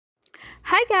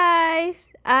Hi guys!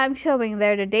 I'm showing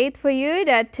there the date for you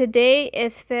that today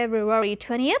is February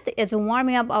 20th. It's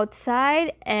warming up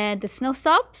outside and the snow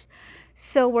stops.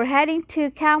 So we're heading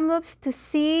to Kamloops to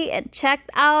see and check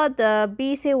out the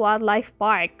BC Wildlife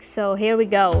Park. So here we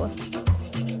go.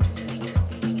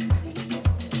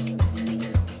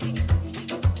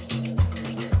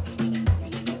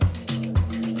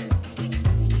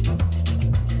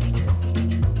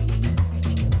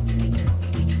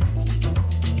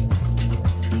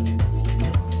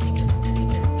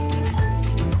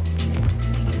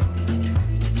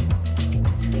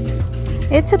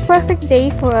 It's a perfect day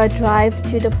for a drive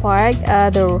to the park.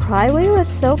 The highway was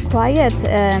so quiet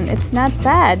and it's not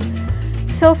bad.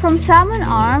 So from Salmon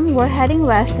Arm, we're heading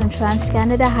west on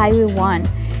Trans-Canada Highway 1.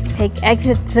 Take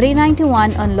exit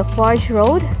 391 on Lafarge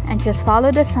Road and just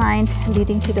follow the signs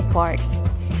leading to the park.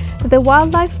 The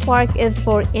wildlife park is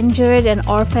for injured and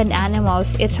orphaned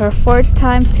animals. It's our fourth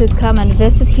time to come and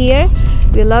visit here.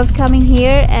 We love coming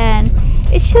here, and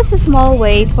it's just a small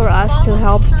way for us to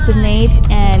help donate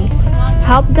and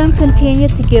help them continue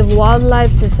to give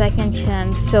wildlife a second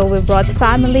chance. So we brought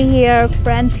family here,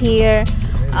 friends here.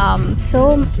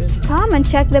 So come and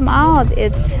check them out.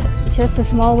 It's just a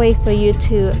small way for you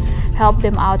to help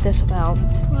them out as well.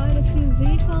 Quite a few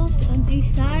vehicles on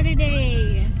this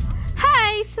Saturday.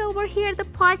 Hi, so we're here at the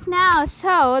park now.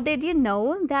 So did you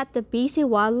know that the BC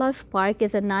Wildlife Park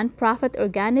is a non-profit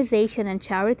organization and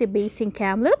charity based in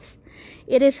Kamloops?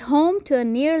 It is home to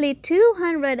nearly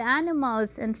 200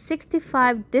 animals and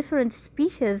 65 different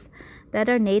species that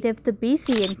are native to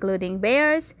BC, including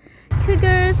bears,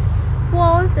 cougars,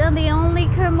 wolves, and the only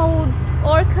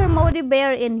Kermode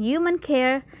bear in human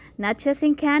care, not just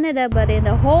in Canada but in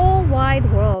the whole wide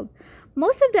world.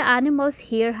 Most of the animals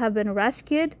here have been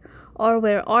rescued or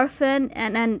were orphaned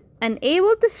and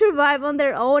unable to survive on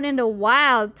their own in the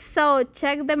wild. So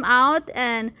check them out,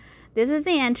 and this is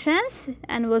the entrance,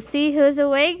 and we'll see who's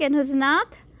awake and who's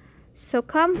not. So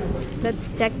come, let's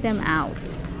check them out.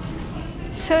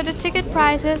 So the ticket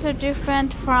prices are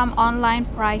different from online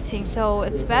pricing, so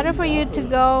it's better for you to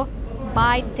go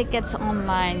buy tickets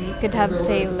online. You could have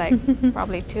saved like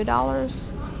probably $2.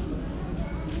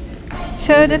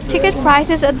 So the ticket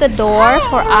prices at the door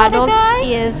for adult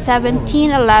is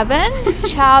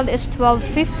 $17.11, child is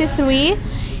 $12.53,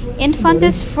 infant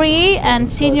is free,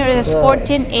 and senior is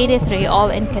 $14.83, all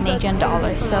in Canadian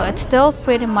dollars. So it's still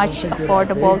pretty much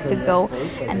affordable to go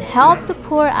and help the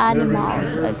poor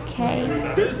animals, okay?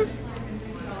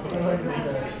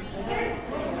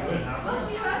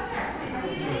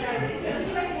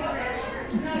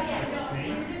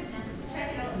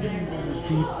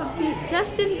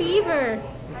 Justin Bieber.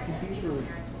 It's a beaver.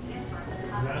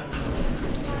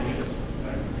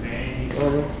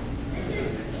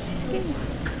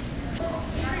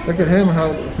 Look at him. How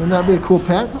wouldn't that be a cool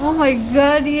pet? Oh my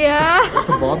god, yeah. It's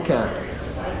a bobcat.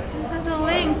 That's a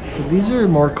link. So these are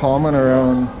more common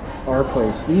around our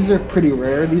place. These are pretty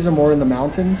rare. These are more in the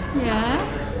mountains.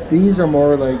 Yeah. These are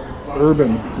more like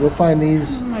urban. You'll find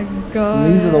these. Oh my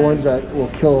god. These are the ones that will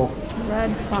kill.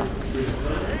 Red fox.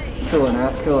 Kill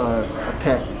a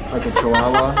pet like a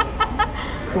chihuahua.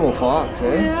 Cool fox,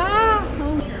 eh? Yeah.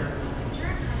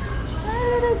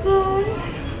 Oh.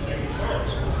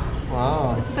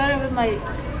 Wow. It's better with my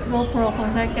GoPro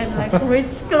because I can like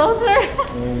reach closer.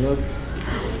 Oh, look.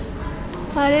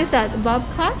 What is that?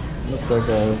 Bobcat? Looks like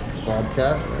a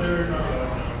bobcat.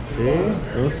 See?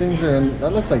 Those things are in.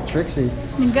 That looks like Trixie.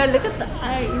 You gotta look at the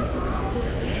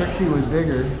eyes. Trixie was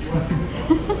bigger.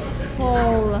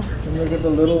 Oh. And look at the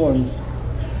little ones.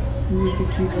 These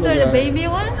are cute little They're the guys. baby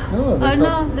ones? No, Oh that's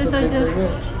no, a these are big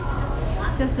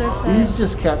just their size. These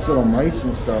just catch little mice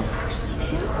and stuff.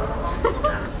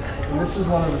 And this is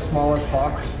one of the smallest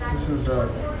hawks. This is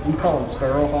we call them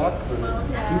sparrow hawk, but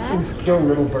these things kill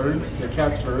little birds. They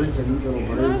catch birds and eat little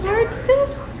Little birds. birds too?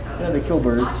 Yeah, they kill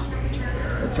birds.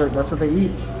 That's what they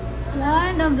eat.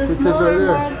 One of the So it says right smaller,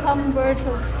 there. more common birds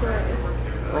of prey.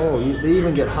 Oh, they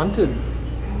even get hunted.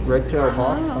 Red-tailed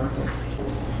hawks Oh. hunt them.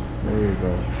 There you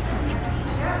go.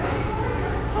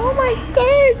 Oh my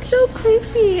god, so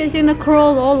creepy. It's gonna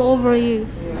crawl all over you.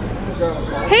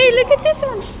 Hey, look at this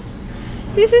one.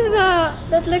 This is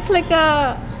that looks like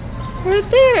a, right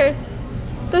there.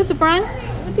 That's a brand.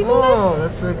 What do you call Oh,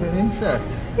 that's like an insect.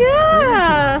 that?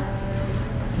 Yeah.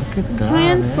 Look at that.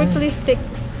 Giant eh? prickly stick.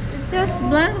 It just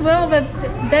blends well with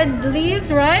dead leaves,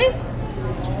 right?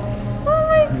 Oh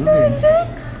my god, look.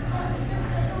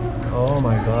 Oh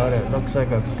my god, it looks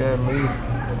like a dead leaf.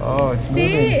 Oh, it's See,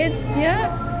 moving. it,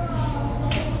 yeah.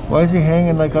 Why is he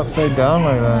hanging like upside down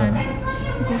like that?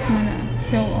 I just wanna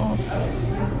show off.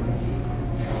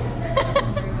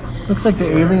 Looks like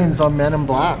the aliens on Men in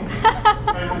Black.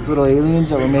 Those little aliens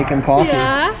that were making coffee.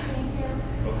 Yeah.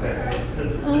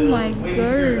 Oh my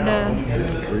god.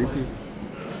 That's creepy.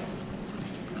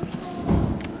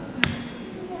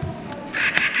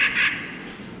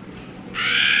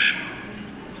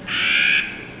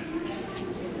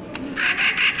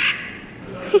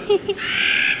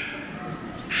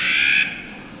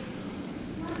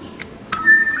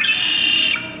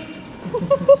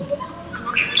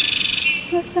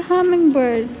 That's a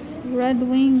hummingbird. Red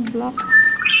wing block.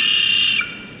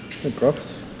 The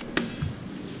gruffs.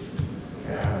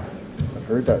 Yeah, I've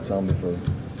heard that sound before.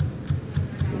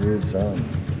 It's a weird sound.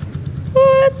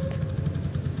 What?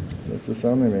 That's the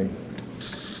sound they make.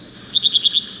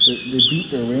 They beat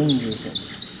their wings or something.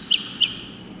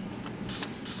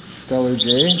 Stellar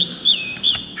J.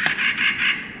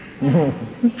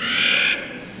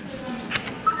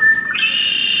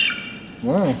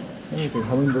 Wow, I don't think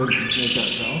hummingbirds can make that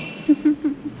sound.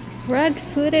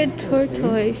 Red-footed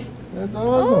tortoise. That's Oh,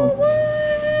 awesome.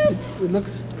 what? It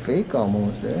looks fake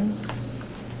almost, eh?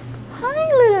 Hi,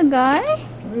 little guy.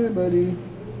 Hey, buddy.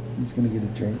 He's gonna get a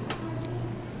drink.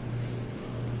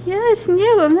 Yeah, it's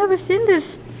new. I've never seen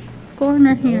this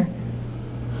corner here.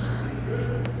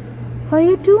 How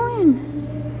you doing?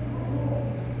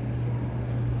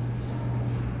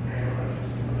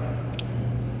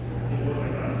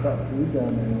 He's got food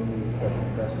down there. Maybe he's got some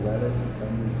fresh lettuce or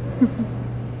something.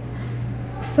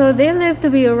 So they live to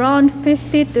be around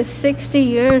 50 to 60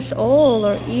 years old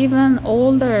or even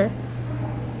older.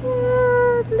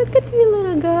 What? Look at you,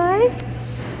 little guy.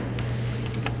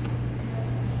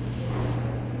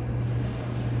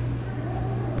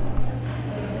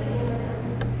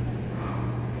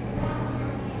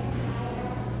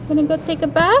 Gonna go take a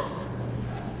bath?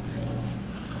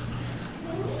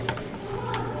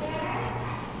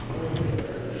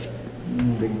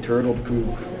 Big turtle poop.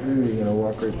 Ooh, you're gonna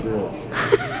walk right through it.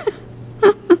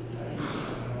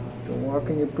 Don't walk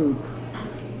in your poop.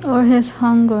 Or he's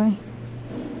hungry.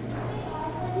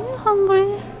 Are you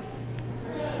hungry?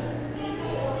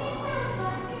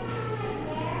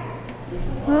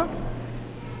 Well,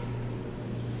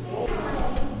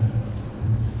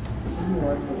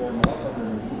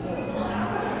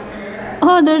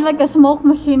 oh, there's like a smoke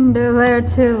machine there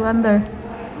too under.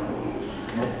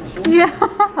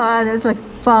 Yeah, there's like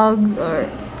fog or.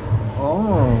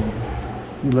 Oh,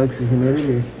 he likes the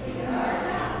humidity.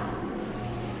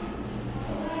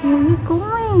 Where are you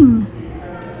going?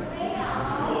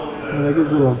 I like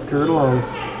his little turtle house.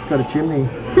 It's got a chimney.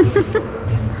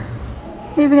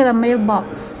 Maybe got a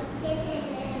mailbox.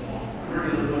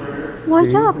 What's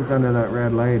See, up? he's under that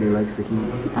red light. He likes the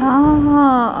heat.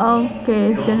 Oh, okay.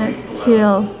 He's gonna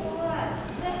chill.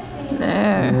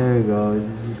 There. There you go. He's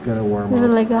just gonna warm He's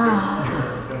up. like, ah.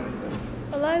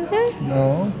 Alive there?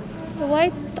 No. The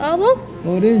white owl?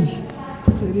 Oh, it is.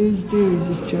 It is, dude. He's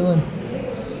just chilling.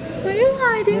 Where are you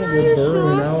hiding? Are The you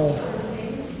burrowing sure? owl.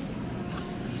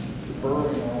 It's a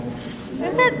burrowing owl.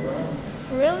 Is it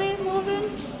really moving?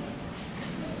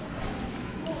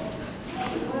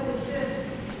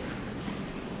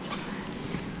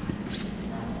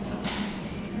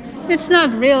 It's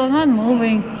not real, not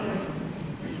moving.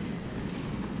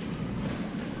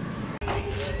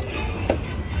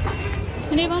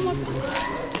 I need one more.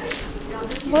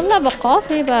 We'll have a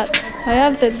coffee, but I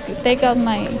have to take out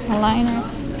my liner.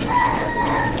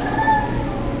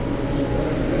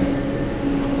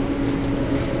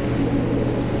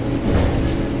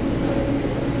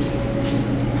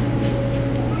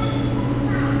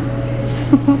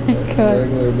 Oh my god.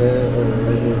 Regular bed or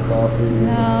regular coffee.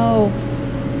 No.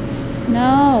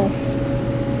 No.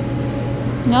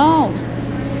 No.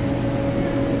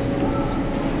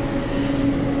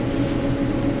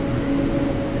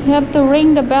 You have to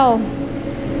ring the bell.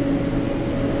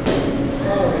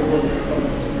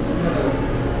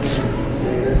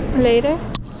 Later. I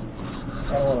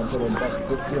don't want to put a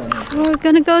 $1.50 on it. We're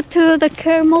gonna go to the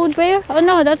Kermode bear. Oh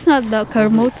no, that's not the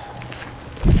Kermode.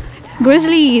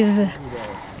 Grizzlies.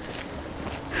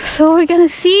 So we're gonna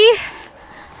see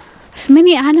as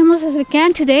many animals as we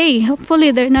can today.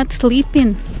 Hopefully they're not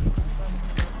sleeping.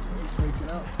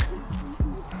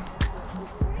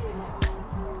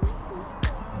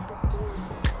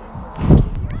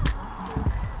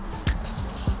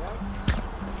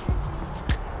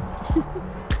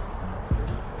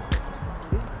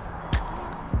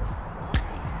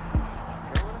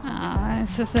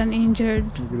 This is an injured.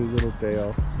 Look at his little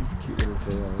tail. His cute little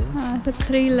tail. Right? It's a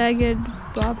three-legged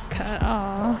bobcat.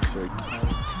 Aw.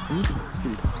 He's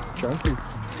pretty chunky.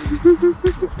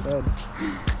 Fed.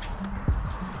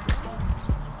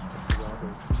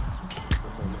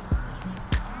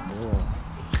 Oh.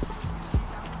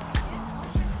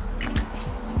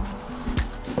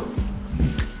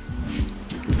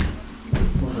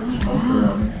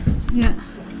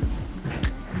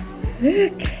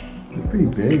 Look. They're pretty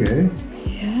big, eh?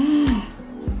 Yeah.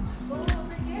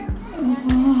 Oh,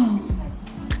 wow.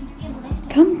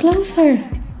 Come closer.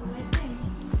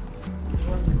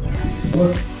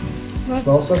 Look. What?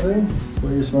 Smell something? What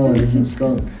do you smell like? It's a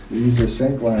skunk. These are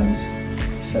scent glands.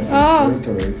 Scent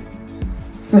territory.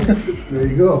 There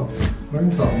you go.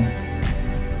 Learn something.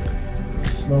 It's the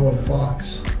smell of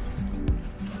fox.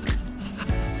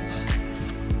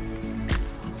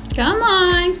 Come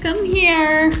on, come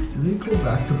here. Do they go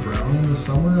back to brown in the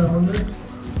summer, I wonder?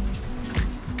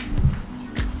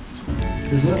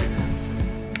 Is it?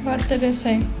 What did it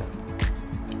say?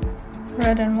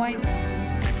 Red and white.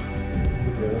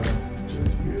 Yeah,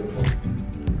 it's beautiful.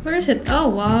 Where is it? Oh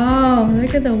wow,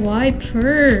 look at the white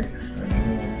fur. I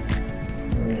know.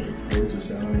 Oh, they're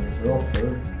gorgeous animals. They're all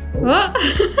fur. Oh, What?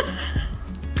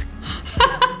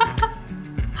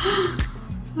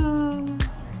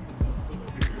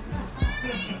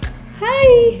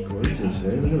 Hi. gorgeous, eh?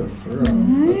 Look at the fur on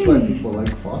them. That's why people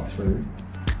like fox fur.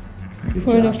 Good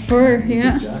For the jacket. fur, Good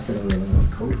yeah. jacket over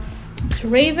the coat. It's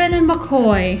Raven and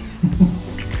McCoy.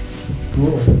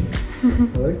 Cool. I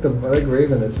like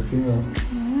Raven as a female.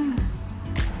 Yeah.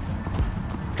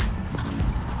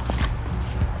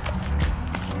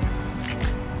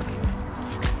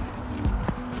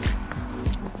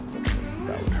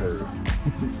 That would hurt.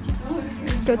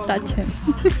 Go touch him.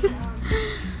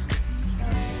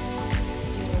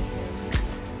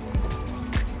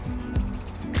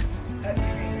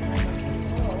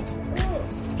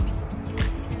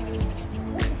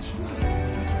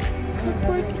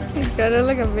 You got it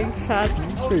like a big fat.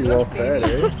 He's pretty well fed,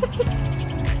 eh?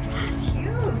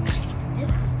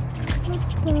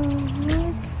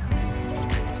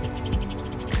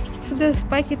 So the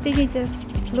spiky thing, he just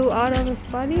flew out of his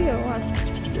body or what?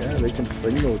 Yeah, they can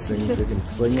fling those things. They can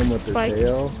fling them with their Spike.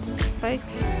 tail. Spike?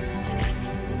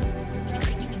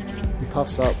 He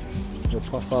puffs up. He'll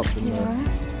puff up and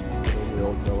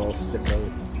they'll all stick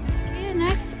out. Okay,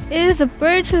 next is the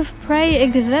Birds of Prey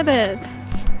exhibit.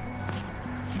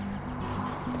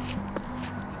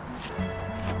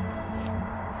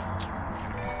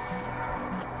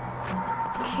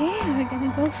 Okay, we're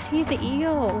gonna go see the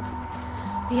eagles.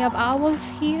 We have owls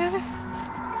here.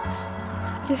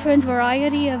 Different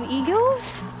variety of eagles.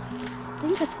 I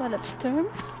think that's what it's termed.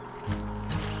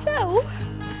 So,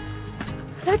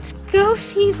 let's go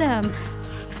see them.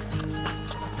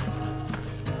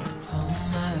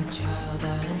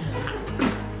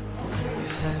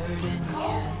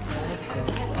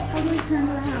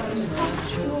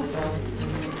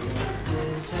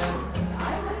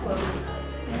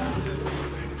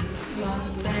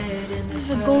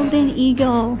 The golden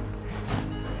eagle.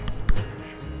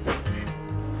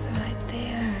 Right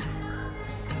there.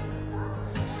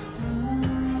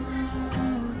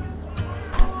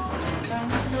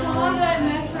 So how do I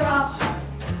measure up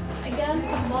against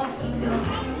the bald eagle?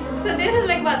 So this is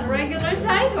like what, regular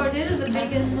size or this is the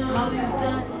biggest one?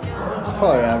 It's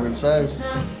probably average size.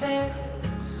 Just like that.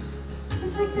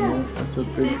 Yeah, that's a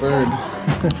big bird.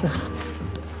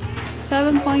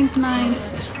 7.9.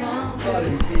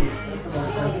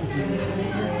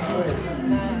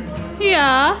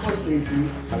 Yeah. Almost 8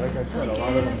 feet. Like I said, a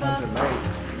lot of them hunt at night.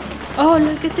 Oh,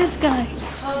 look at this guy. Look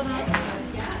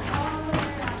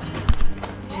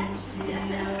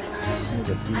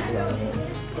at these guys.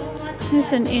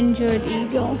 It's an injured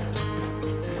eagle.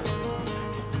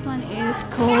 This one is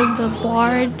called the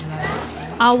barred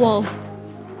owl.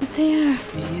 Right there.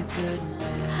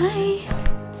 Hi.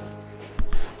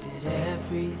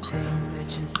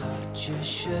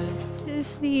 This is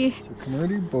the So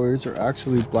Kermode boys are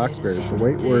actually black bears. The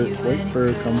white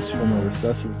fur comes from a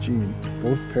recessive gene.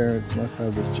 Both parents must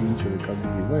have this gene for the cub to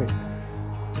be white.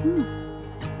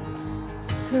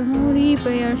 Kermode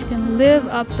bears can live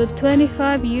up to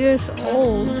 25 years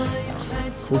old.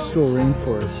 Coastal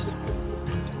rainforest.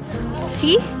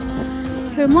 See?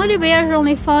 Kermode bears are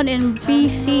only found in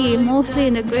BC, mostly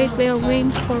in the Great Bear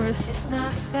Rainforest.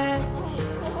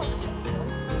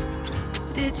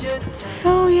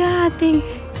 So yeah, I think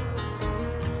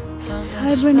it's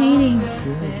hibernating. Yeah,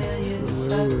 this is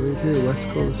right here, west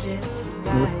coast.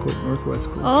 Northwest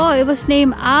coast. Oh, it was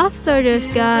named after this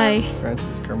guy.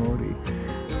 Francis Kermode.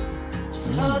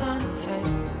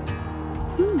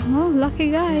 Oh,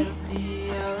 lucky guy.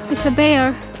 It's a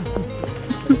bear.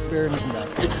 Bear named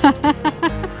after.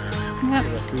 Yep.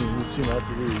 Raccoon. You've seen lots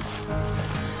of these.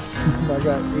 I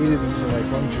got 8 of these in my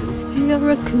plum tree. He's a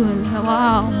raccoon.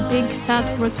 Wow, big fat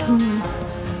raccoon.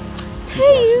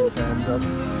 Hey you. His hands up.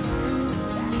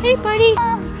 Hey buddy.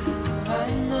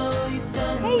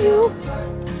 Hey you.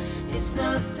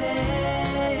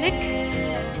 Nick.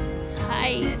 Hi.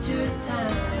 Hi. What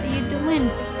are you doing?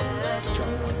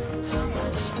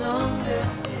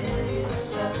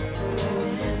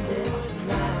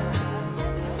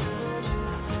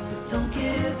 Don't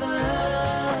give up.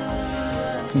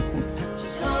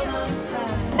 Just hold on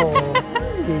tight.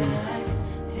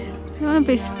 You wanna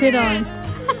be spit on? I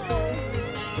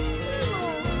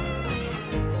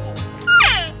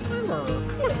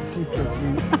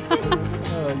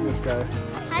like this guy.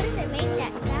 How does it make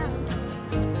that sound?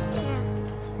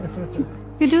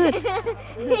 You do it.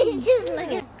 He's just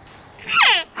looking.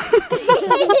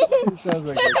 He sounds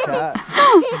like a cat.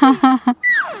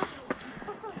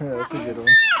 Yeah, that's a good one.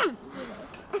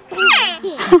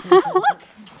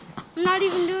 I'm not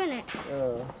even doing it.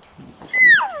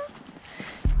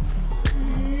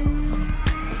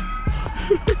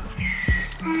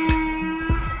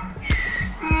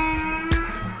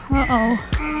 Uh-oh.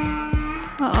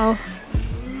 Uh-oh.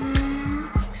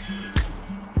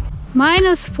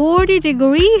 Minus 40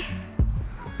 degree.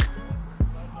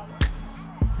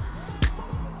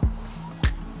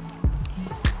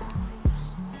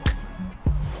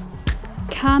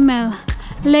 Camel.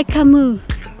 Le Camus.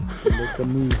 Le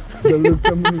Camus. Le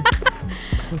Camus.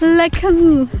 Le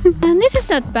Camus. And this is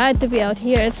not bad to be out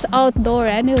here. It's outdoor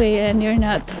anyway and you're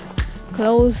not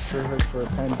close Perfect for a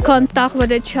pandemic. contact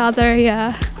with each other,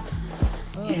 yeah.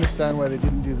 I don't understand why they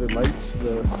didn't do the lights,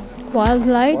 the Wild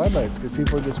lights. wild lights, because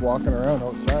people are just walking around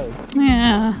outside.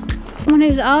 Yeah. When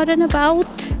it's out and about,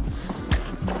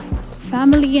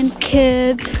 family and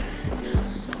kids.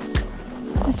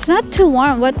 It's not too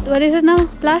warm. What is it now?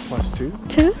 Plus two.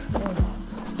 +2?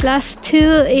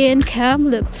 +2 in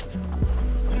Kamloops.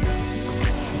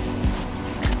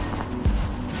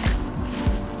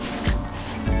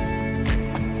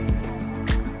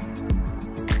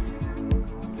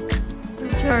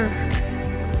 Sure.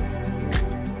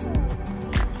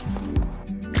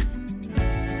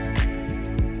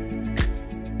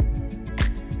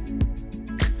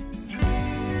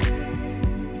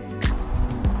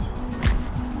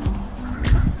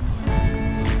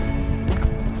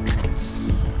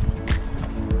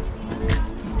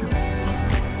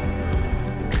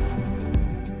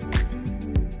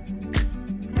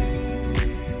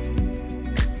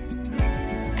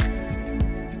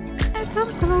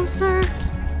 Come closer.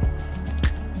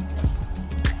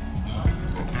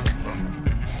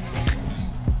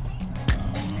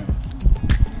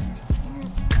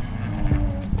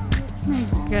 Oh my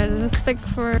god, this is thick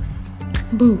for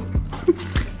boo.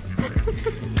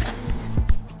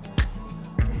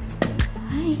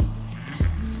 Hi.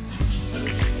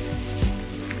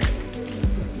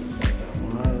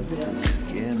 Wow, look at the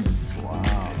skins.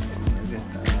 Wow, look at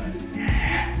that.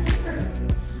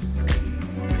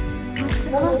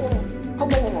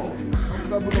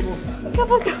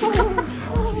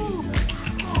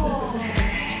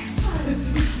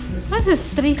 This is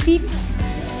 3 feet.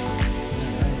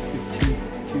 It's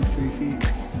good 3 feet.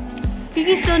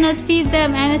 Piggies do not feed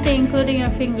them anything, including your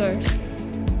fingers.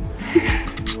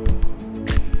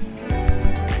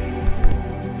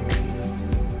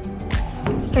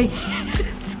 Ay,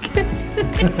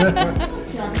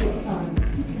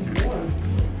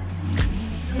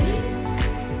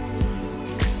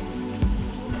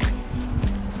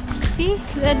 See,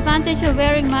 the advantage of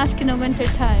wearing mask in the winter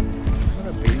time. What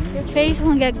a baby. Your face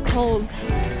won't get cold.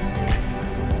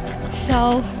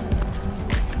 So,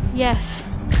 yes,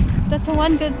 that's the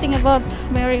one good thing about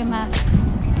wearing a mask.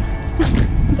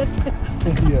 That's it.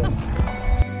 Yeah.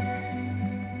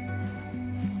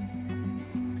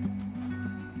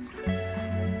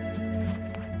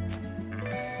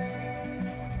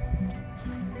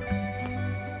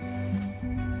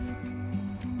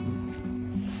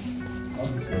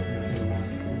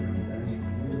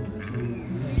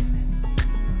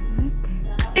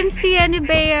 Didn't see any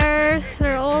bears.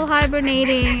 They're all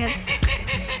hibernating. It's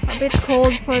a bit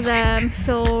cold for them,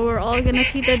 so we're all gonna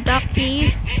see the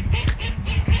duckies.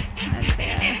 And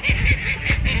there.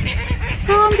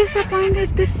 So I'm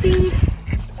disappointed to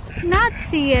not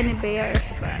see any bears,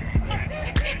 but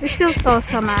we still saw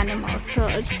some animals, so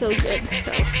it's still good.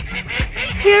 So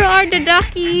here are the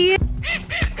duckies.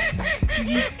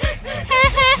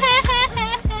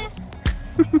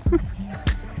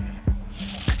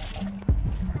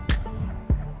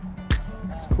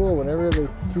 Cool. Whenever the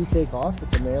two take off,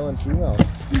 it's a male and female.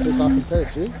 Take off in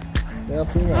pairs, see? Male,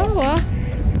 female. Oh, wow.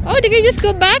 Oh, they can just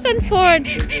go back and forth.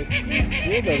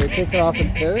 Cool, though. They take it off in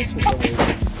pairs for some reason.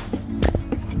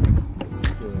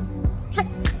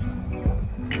 That's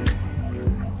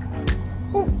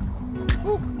cool.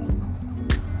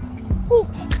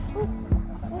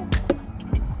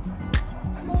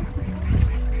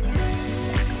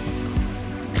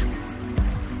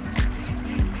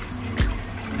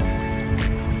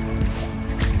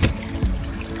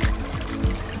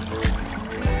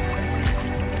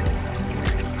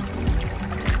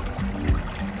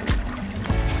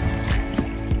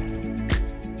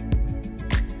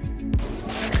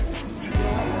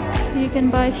 can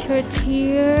buy shirts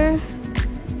here.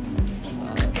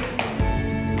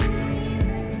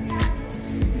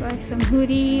 Buy some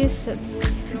hoodies. It's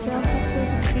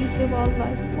BC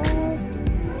Wildlife Park.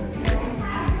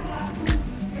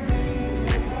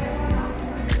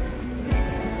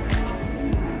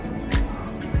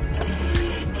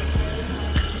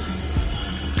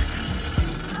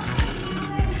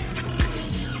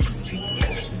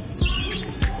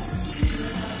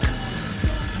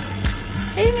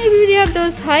 Hey, maybe they have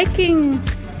those hiking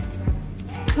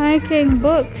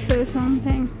books or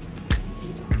something.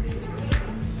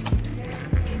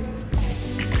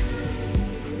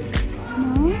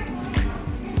 No?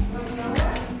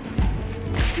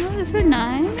 Oh, those are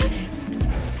nice.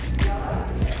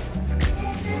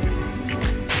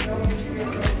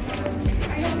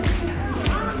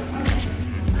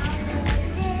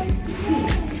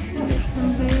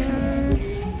 Some bears.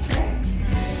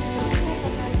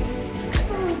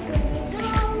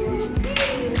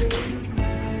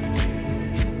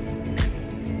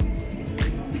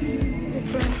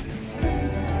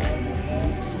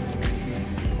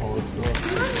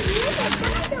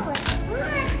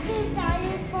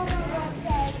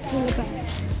 Look at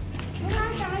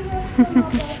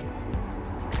that.